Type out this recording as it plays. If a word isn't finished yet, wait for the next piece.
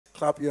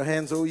Clap your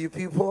hands, oh you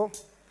people.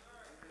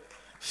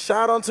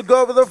 Shout unto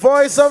God with the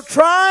voice of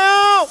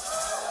triumph.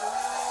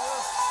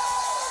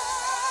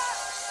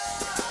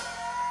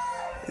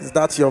 Is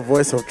that your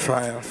voice of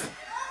triumph?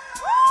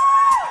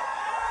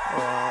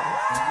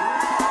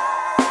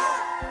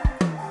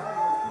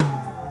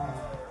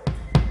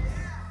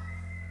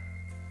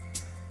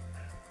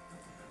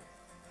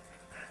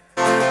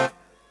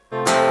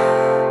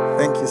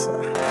 Thank you,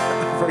 sir.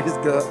 Praise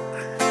God.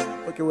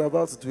 Okay, we're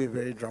about to do a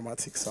very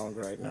dramatic song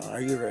right now.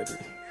 Are you ready?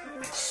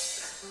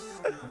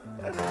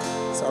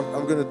 So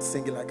I'm going to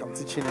sing it like I'm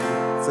teaching you.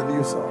 It's a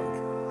new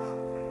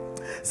song.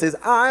 It says,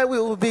 I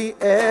will be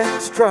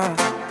extra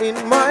in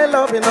my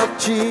loving of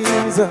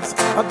Jesus.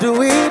 I'll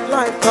do it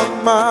like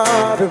a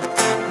model.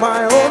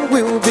 My own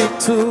will be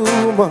too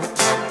much.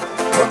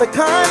 But the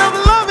kind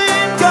of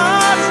loving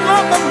God's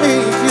love of me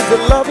is the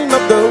loving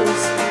of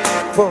those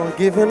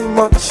forgiven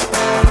much.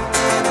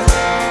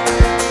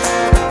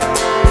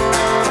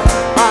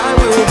 I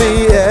will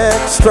be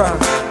extra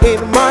in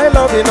my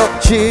loving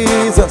of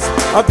Jesus.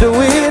 I'll do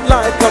it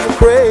like I'm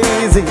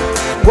crazy.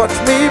 Watch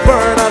me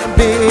burn and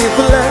be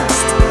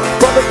blessed.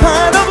 For the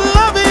kind of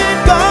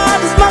loving God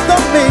is not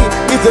of me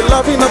is the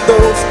loving of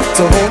those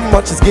to whom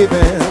much is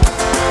given.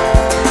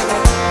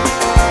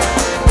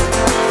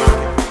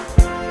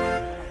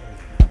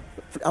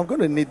 I'm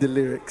going to need the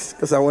lyrics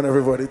because I want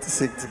everybody to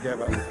sing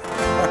together. You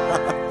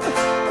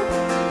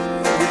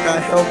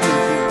can help me,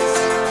 please.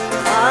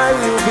 I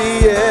will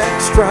be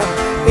extra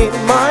in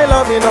my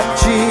loving of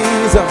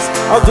Jesus.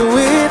 I'll do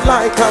it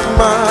like a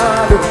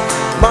model.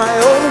 My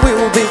own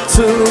will be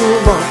too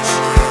much.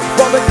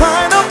 For the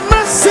kind of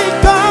mercy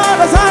God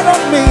has had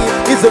on me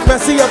is the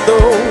mercy of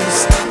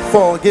those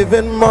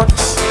forgiven much.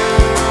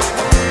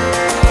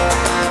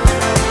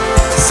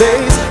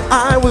 Says,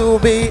 I will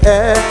be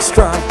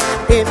extra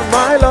in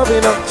my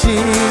loving of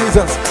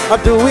Jesus.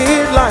 I'll do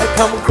it like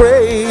I'm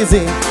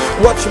crazy.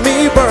 Watch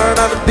me burn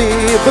and be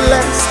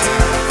blessed.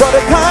 For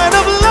the kind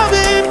of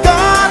loving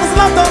God has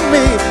loved on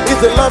me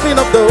is the loving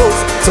of those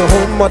to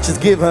whom much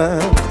is given.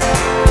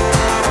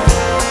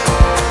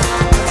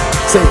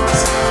 Says,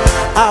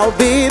 I'll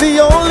be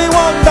the only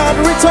one that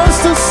returns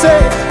to say,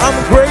 I'm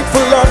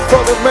grateful, Lord,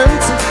 for the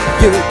mercy.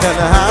 You can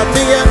have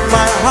me and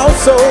my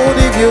household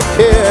if you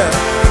care.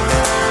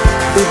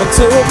 Even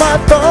to my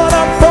third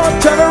and fourth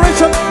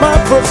generation, my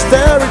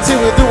posterity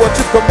will do what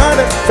you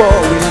commanded. For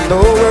we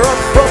know we're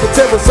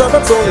unprofitable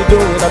servants, only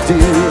doing our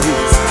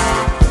duties.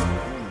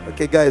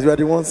 Okay, guys, we are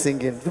the ones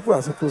singing. People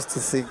are supposed to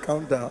sing.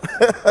 Calm down.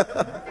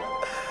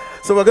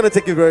 So we're going to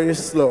take it very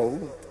slow.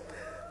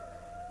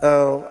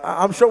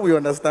 I'm sure we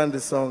understand the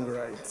song,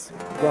 right?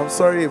 But I'm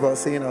sorry about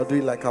saying I'll do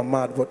it like I'm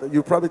mad, but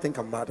you probably think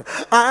I'm mad.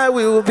 I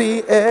will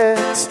be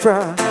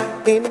extra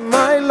in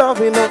my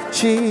loving of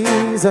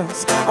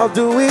Jesus. I'll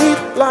do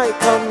it like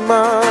I'm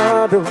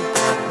mad.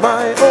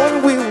 My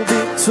own will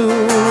be too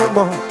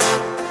much.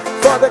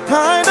 For the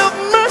kind of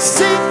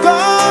mercy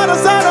God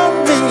has had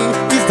on me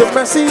is the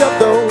mercy of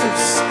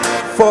those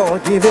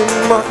forgiven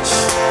much.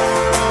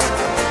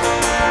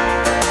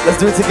 Let's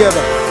do it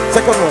together.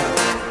 Second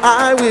one.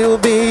 I will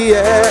be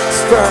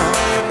extra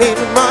in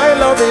my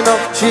loving of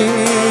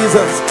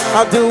Jesus.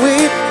 I'll do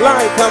it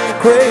like I'm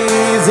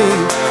crazy.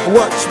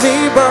 Watch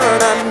me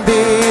burn and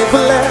be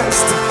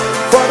blessed.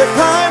 For the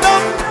kind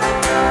of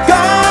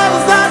God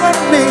that on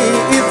me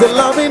is the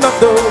loving of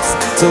those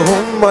to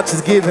whom much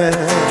is given.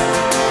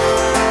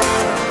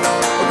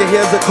 Okay,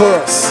 here's the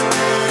chorus.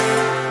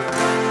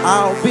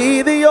 I'll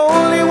be the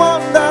only one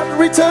that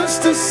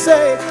returns to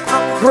say,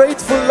 I'm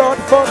grateful, Lord,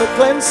 for the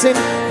cleansing.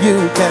 You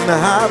can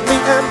have me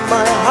and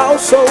my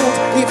household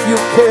if you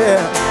care.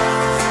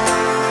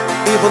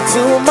 Even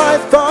to my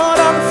third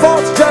and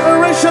fourth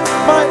generation,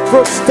 my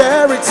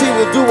posterity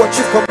will do what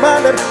you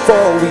commanded.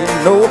 For we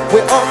know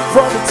we're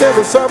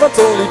unprofitable servants,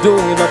 only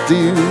doing our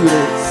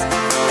duties.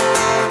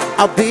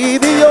 I'll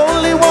be the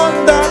only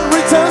one that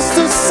returns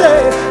to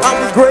say,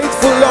 I'm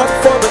grateful, Lord,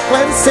 for the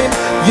cleansing.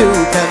 You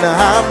can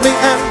have me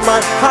and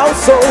my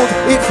household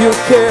if you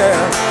care.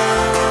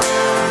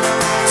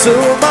 To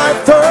my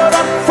third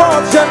and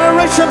fourth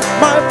generation,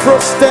 my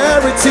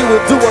posterity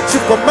will do what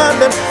you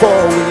commanded. For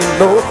we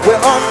know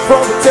we're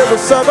unprofitable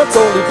servants,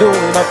 only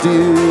doing our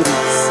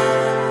duties.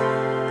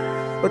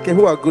 Okay,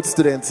 who are good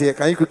students here?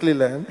 Can you quickly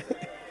learn?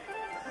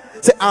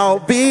 Say, I'll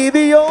be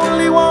the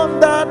only one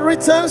that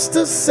returns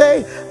to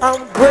say,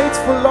 I'm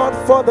grateful, Lord,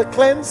 for the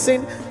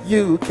cleansing.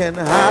 You can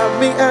have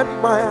me and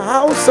my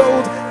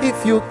household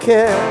if you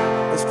care.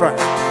 Let's try.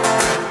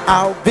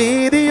 I'll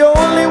be the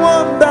only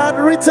one that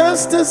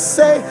returns to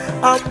say,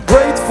 I'm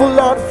grateful,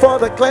 Lord, for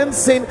the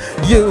cleansing.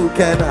 You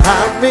can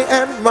have me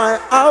and my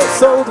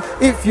household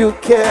if you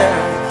care.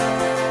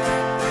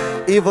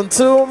 Even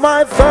to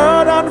my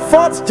third and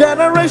fourth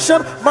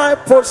generation, my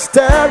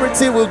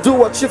posterity will do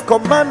what you've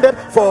commanded.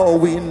 For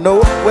we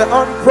know we're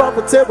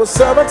unprofitable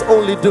servants,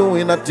 only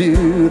doing our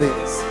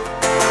duties.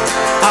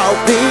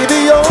 I'll be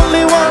the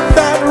only one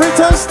that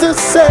returns to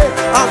say,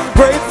 I'm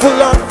grateful,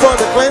 Lord, for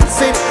the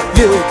cleansing.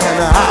 You can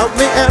have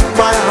me and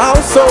my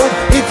household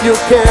if you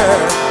care.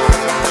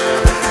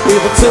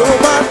 Even to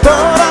my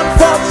third and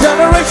fourth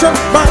generation,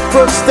 my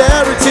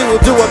posterity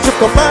will do what you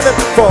commanded.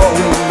 For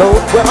we know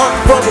we're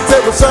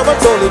unprofitable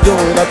servants, only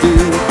doing our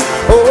due.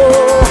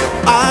 Oh,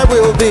 I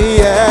will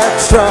be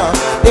extra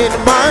in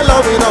my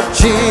loving of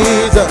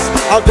Jesus.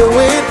 I'll do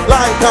it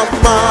like a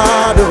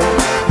model.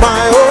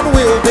 My own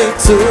will be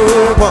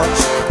too much.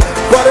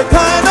 But the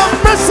kind of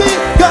mercy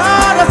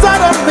God has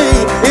had on me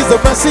is the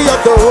mercy of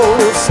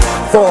those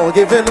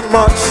forgiven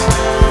much.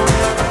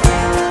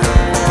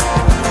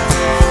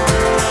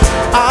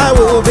 I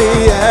will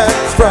be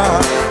extra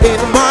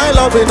in my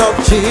loving of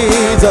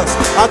Jesus.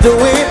 I'll do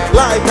it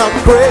like I'm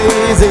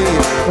crazy.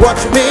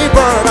 Watch me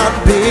burn and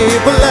be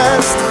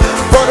blessed.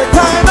 For the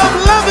kind of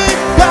loving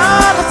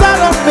God has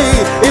had on me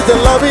is the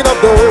loving of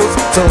those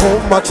to whom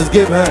much is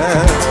given.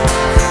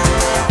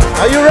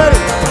 Are you ready?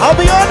 I'll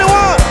be the only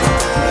one.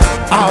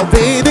 I'll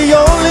be the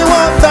only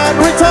one that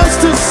returns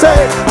to say,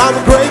 I'm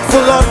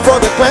grateful, Lord,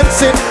 for the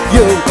cleansing.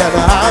 You can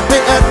have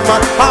me at my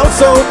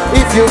household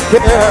if you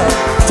care.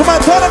 To my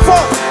third and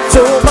fourth,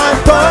 to my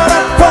third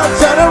and fourth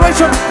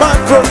generation, my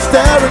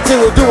posterity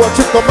will do what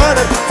you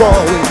commanded. For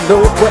we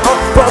know we're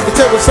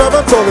unprofitable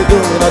servants, only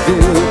doing our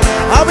due.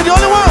 I'll be the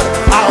only one.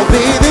 I'll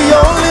be the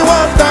only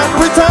one that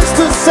returns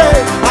to say,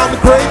 I'm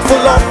grateful,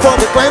 Lord, for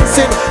the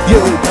cleansing.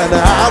 You can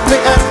have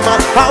me at my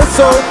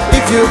household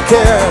if you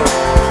care.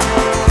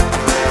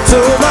 To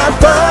my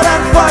third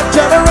and fourth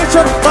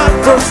generation, my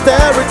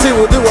posterity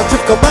will do what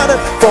you've commanded.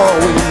 For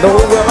we know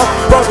we're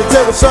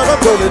unprofitable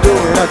servants, only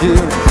doing our due.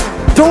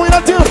 Doing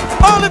our duty,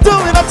 only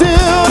doing our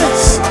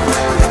duties.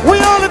 We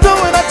only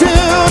doing our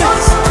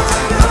duties.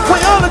 We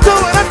only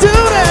doing our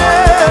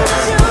duties.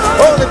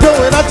 Only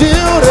doing our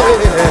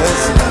duties.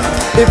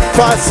 If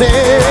I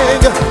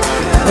sing,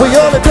 we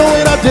only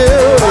doing our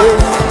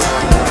duties.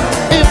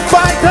 If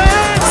I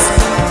dance,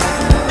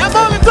 I'm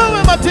only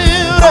doing my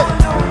duty.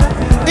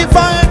 If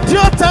I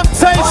endure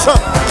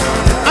temptation,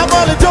 I'm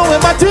only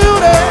doing my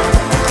duty.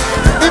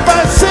 If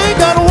I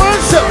sing and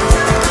worship,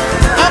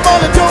 I'm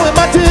only doing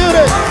my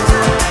duty.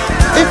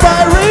 If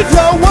I read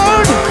your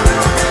word,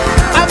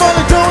 I'm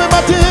only doing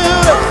my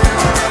duty.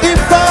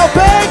 If I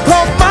obey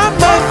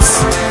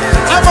commandments,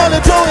 I'm only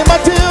doing my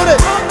duty.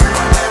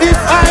 If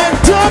I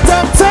endure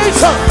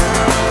temptation,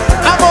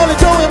 I'm only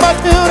doing my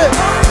duty.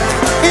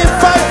 If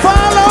I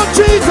follow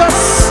Jesus,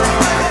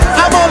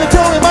 I'm only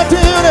doing my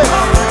duty.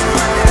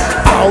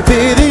 I'll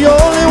be the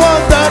only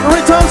one that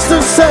returns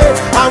to say,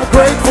 I'm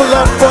grateful,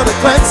 Lord, for the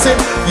cleansing.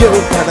 You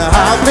can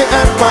have me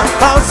at my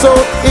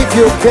household if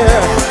you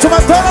care. To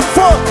my third and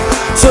fourth,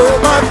 to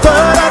my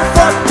third and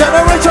fourth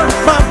generation,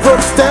 my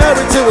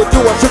posterity will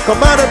do what you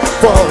commanded.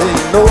 For we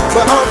know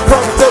we're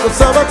unprofitable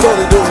servants,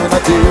 only doing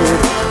our due.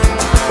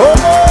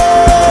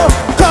 Oh,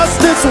 cause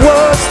this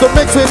words to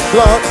mix with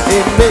blood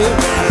in me.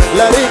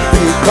 Let it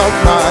become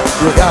my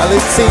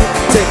reality.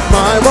 Take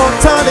my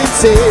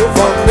mortality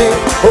from me.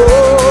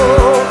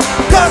 Oh,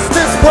 cause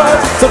this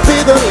words to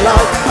be the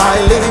life I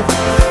live.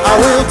 I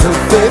will do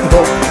faith,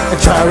 hope, and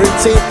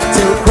charity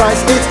till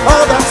Christ is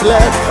all that's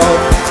left of.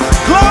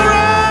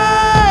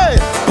 Glory,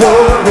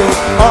 glory,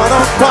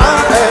 honor,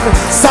 power, and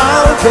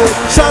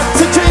salvation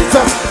to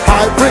Jesus,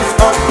 high priest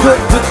of good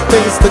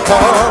things to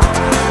come.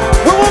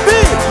 We will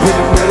be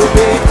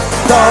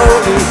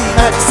thoroughly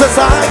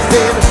exercised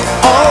in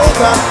all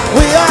that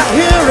we are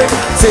hearing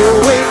till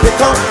we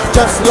become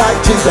just like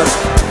Jesus.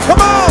 Come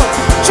on,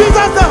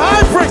 Jesus the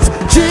high priest,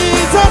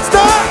 Jesus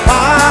the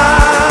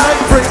high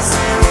priest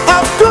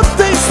of good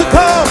things to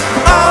come,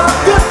 of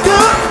good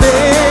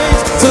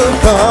things to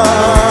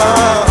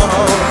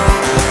come.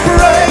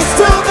 Praise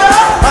to the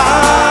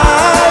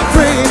high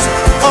priest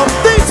of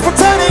things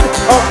pertaining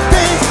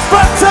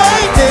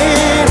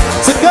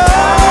to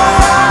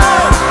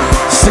God.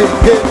 Sing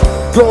it,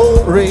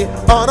 glory,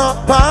 honor,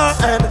 power,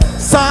 and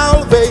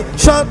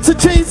salvation to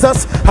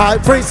Jesus, high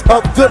priest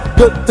of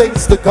good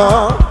things to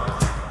come.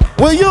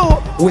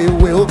 We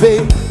will be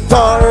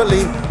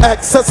thoroughly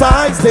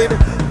exercised in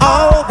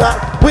all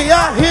that we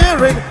are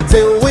hearing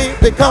till we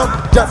become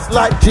just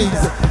like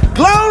Jesus.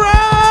 Glory,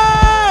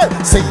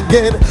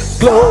 singing,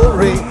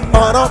 glory,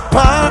 honor,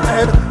 power,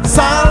 and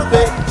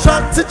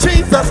salvation to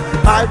Jesus,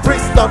 high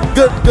priest of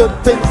good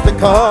things to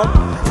come.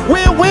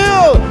 We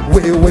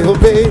will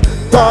be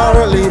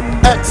thoroughly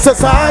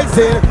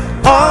exercising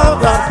all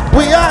that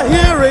we are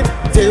hearing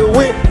till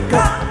we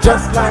become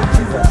just like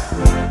Jesus.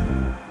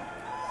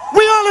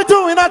 We only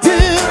doing our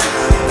duty.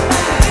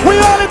 We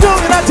only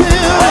doing our duty.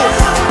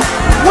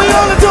 We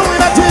only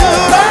doing our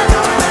duty.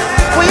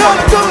 We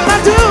only doing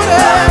our duty.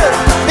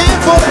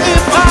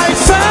 If I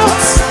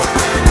shout,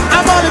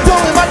 I'm only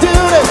doing my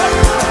duty.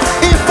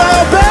 If I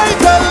obey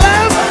the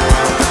Lamb,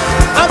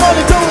 I'm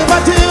only doing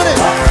my duty.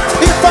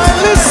 If I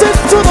listen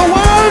to the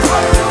word,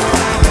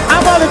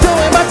 I'm only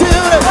doing my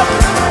duty.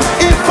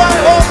 If I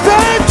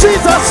obey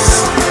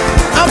Jesus,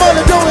 I'm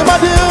only doing my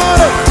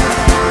duty.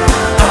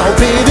 I'll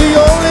be the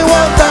only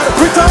one that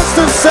returns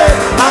to say,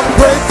 I'm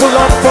grateful,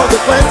 Lord, for the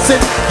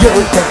cleansing. You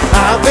can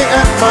have me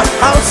at my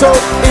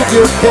household if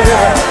you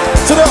care.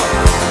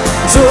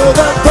 To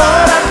the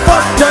third and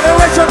fourth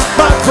generation,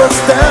 my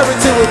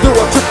posterity will do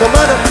what you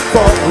commanded.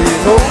 For we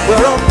know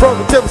we're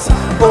unprofitable,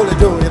 only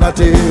doing our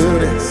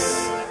duties.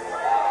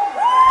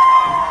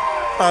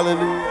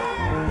 Hallelujah.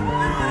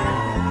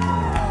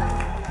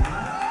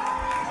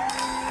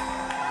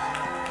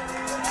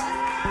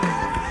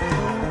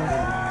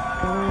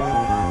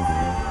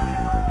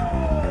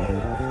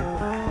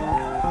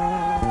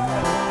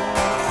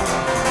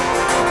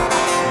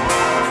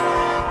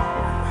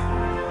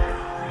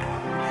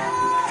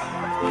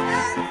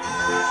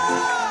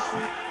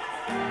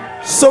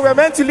 So we're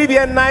meant to leave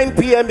here at 9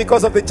 p.m.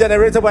 because of the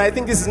generator, but I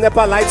think this is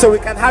NEPA light, so we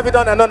can have it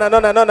on and on and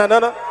on and on and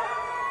on.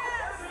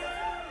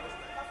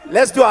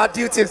 Let's do our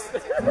duties.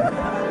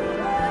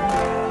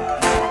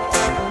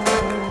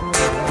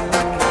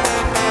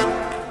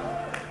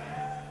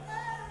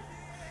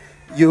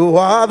 You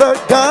are the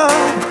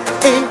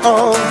God in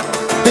all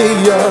the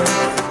earth.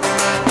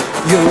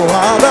 You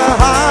are the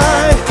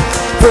high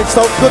priest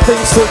of good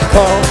things to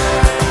come.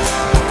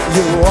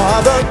 You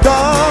are the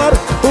God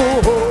who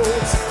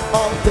holds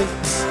all things.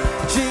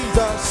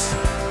 Jesus,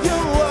 you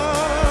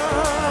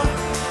are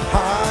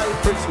high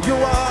priest. You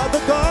are the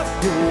God.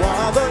 You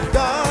are the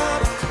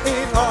God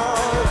in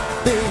all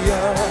the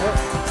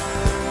earth.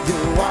 You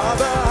are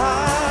the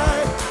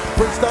high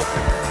priest of.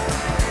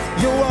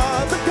 You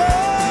are the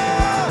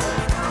God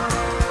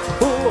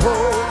who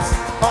holds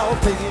all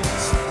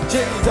things.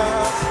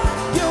 Jesus,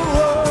 you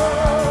are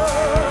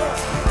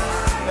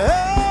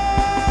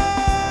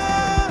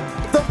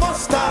the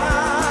Most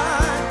High.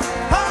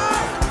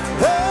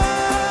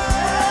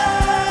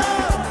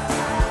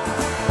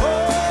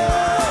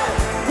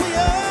 We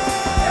are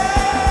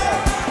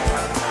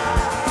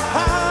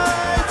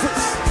high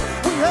priest.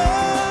 We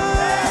are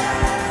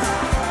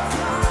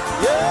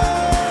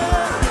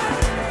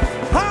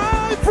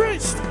high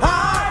priest,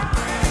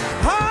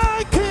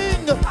 high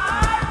king,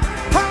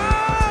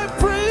 high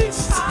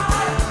priest,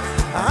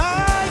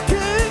 high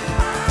king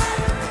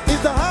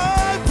is the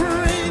high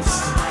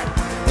priest,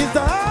 is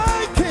the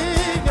high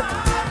king,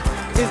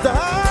 is the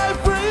high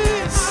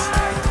priest,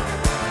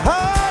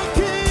 high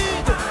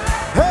king.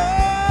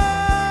 Hey,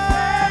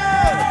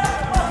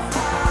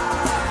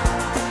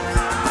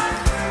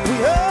 we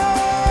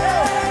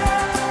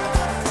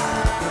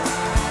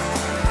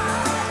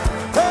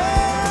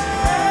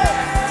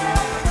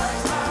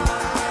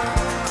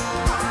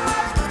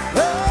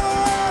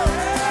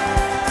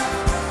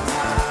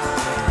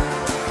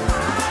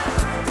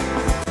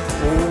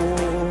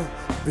oh,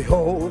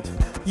 behold,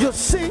 you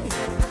see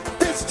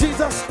this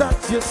Jesus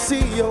that you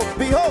see. Oh,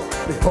 behold,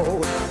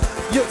 behold,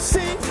 you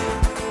see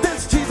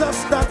this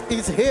Jesus that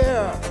is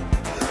here.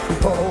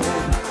 Behold,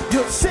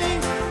 you see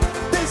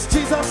this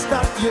Jesus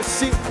that you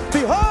see.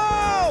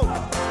 Behold,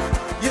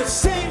 you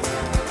see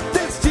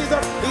this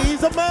Jesus.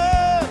 He's a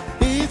man.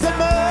 He's a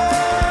man.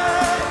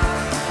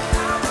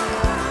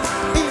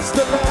 He's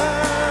the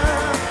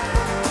Lamb.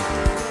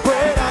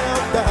 Great I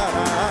am that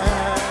I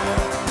am.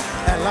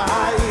 And I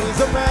is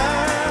a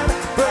man.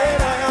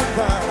 Great I am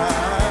that I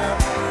am.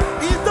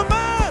 He's the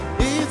man.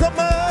 He's a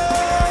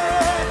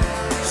man.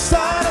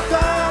 Son of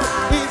God.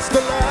 He's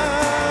the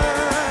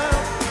Lamb.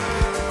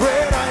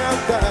 Great I am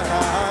that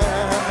I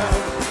am.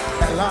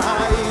 And I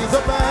is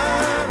a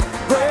man.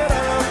 Great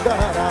I am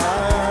that I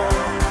am.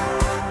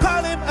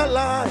 Call him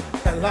Eli.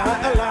 Eli,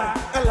 Eli,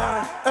 Eli,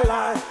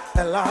 Eli,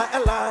 Eli,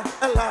 Eli,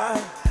 Eli.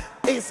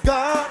 It's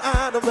God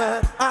and a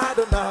man.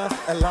 Adonai,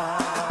 Eli.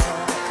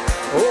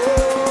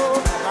 Oh,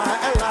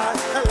 Eli,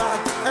 Eli,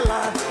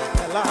 Eli,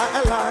 Eli,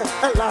 Eli,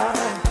 Eli.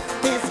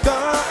 It's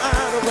God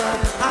and a man.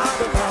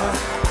 Adonai.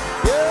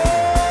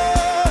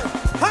 Yeah.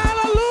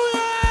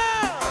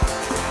 Hallelujah.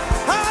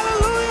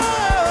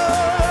 Hallelujah.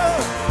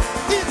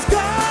 It's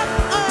God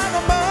and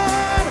a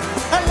man.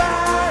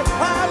 Eli.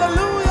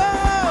 Hallelujah.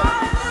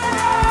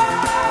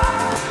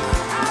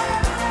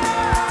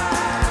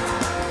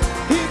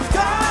 He's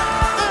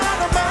God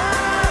and a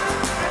man.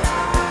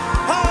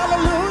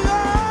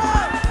 Hallelujah.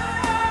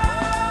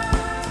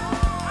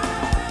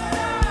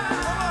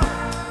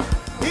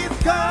 He's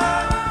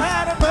God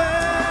and a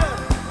man.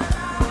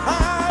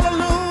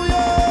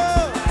 Hallelujah.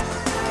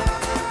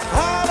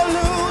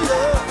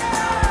 Hallelujah.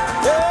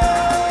 Yeah.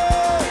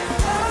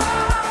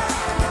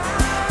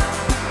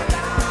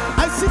 I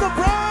see the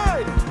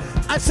bride.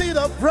 I see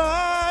the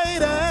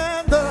bride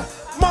and the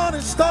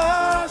morning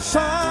star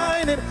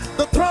shining,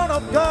 the throne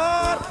of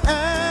God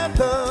and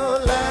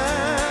the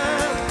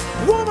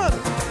Lamb. Woman,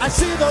 I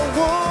see the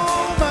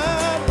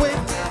woman with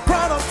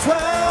crown of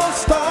 12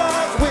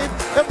 stars, with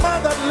a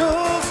man that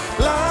looks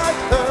like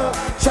a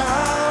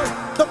child.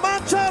 The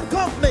man-child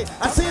company,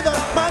 I see the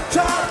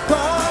man-child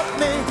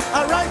company.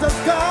 Arise as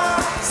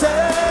God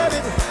said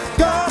it.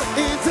 God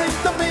is in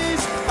the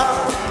midst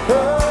of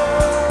her.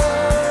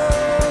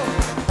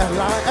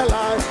 Eli,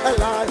 Eli,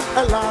 Eli,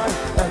 Eli,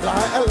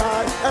 Eli,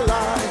 Eli,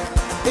 Eli.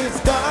 It's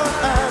God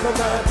and a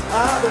man,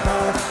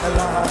 Adonai,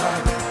 Eli,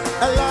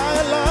 Eli,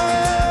 Eli.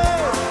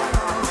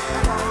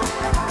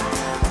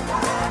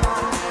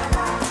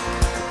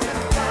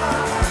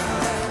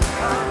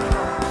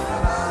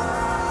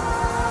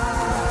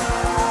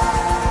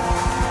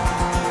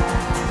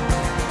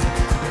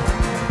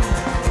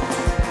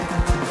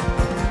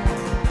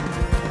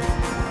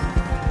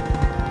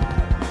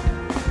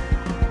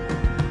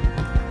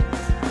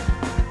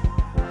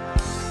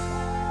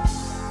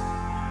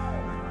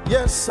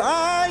 Yes,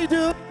 I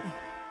do.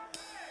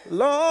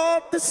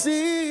 Lord, this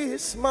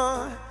is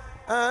my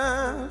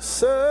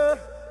answer.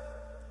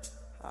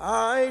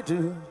 I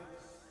do.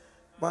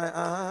 My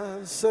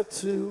answer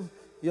to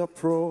your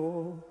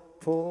proposal.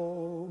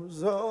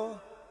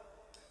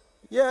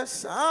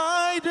 Yes,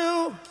 I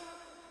do.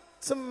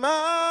 To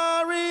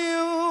marry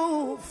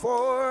you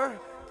forever.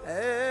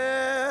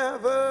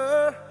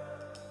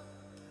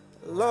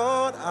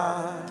 Lord,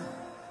 I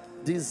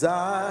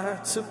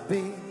desire to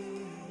be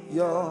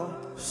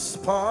your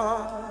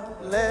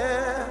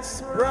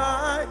spotless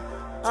bride.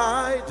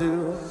 I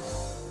do.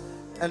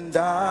 And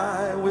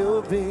I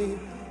will be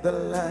the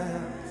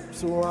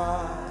Lamb's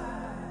wife.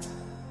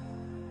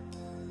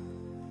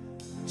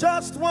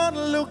 Just one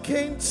look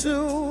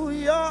into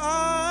your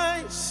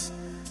eyes,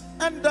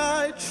 and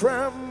I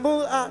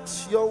tremble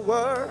at your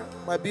word.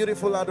 My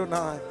beautiful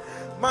Adonai,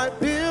 my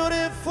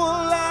beautiful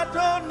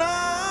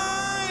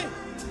Adonai,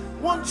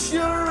 won't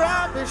you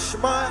ravish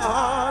my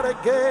heart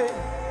again?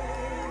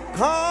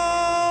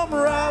 Come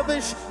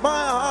ravish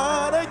my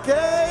heart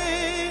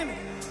again.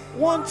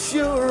 Won't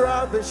you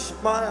ravish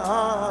my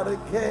heart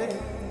again?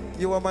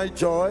 You are my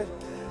joy.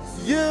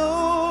 You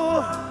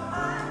are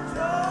my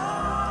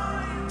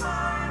joy,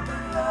 my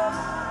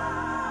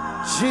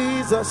beloved.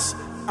 Jesus,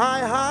 I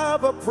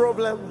have a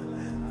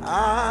problem.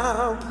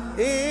 I'm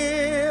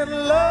in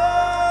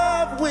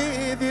love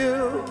with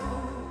you.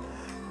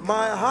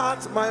 My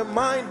heart, my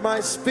mind, my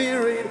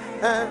spirit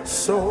and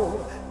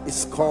soul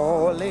is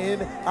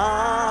calling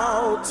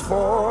out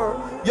for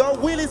your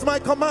will is my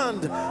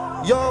command.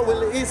 Your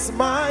will is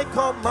my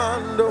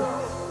command.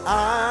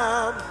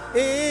 I'm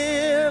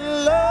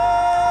in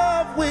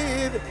love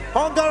with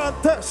hunger and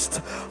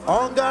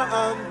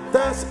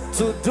thirst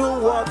to do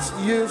what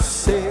you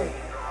say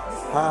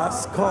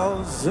has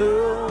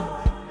consumed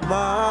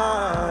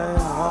my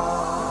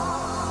heart.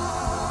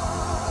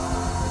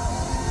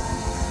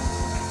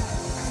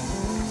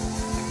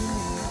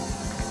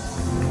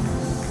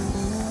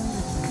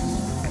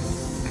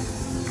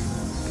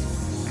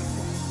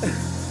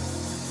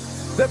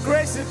 The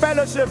grace and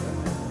fellowship,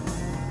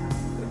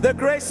 the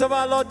grace of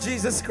our Lord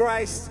Jesus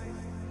Christ,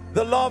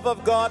 the love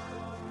of God,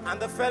 and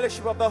the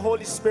fellowship of the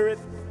Holy Spirit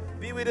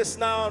be with us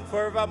now and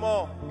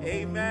forevermore.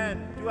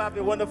 Amen. You have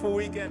a wonderful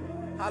weekend.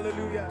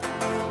 Hallelujah.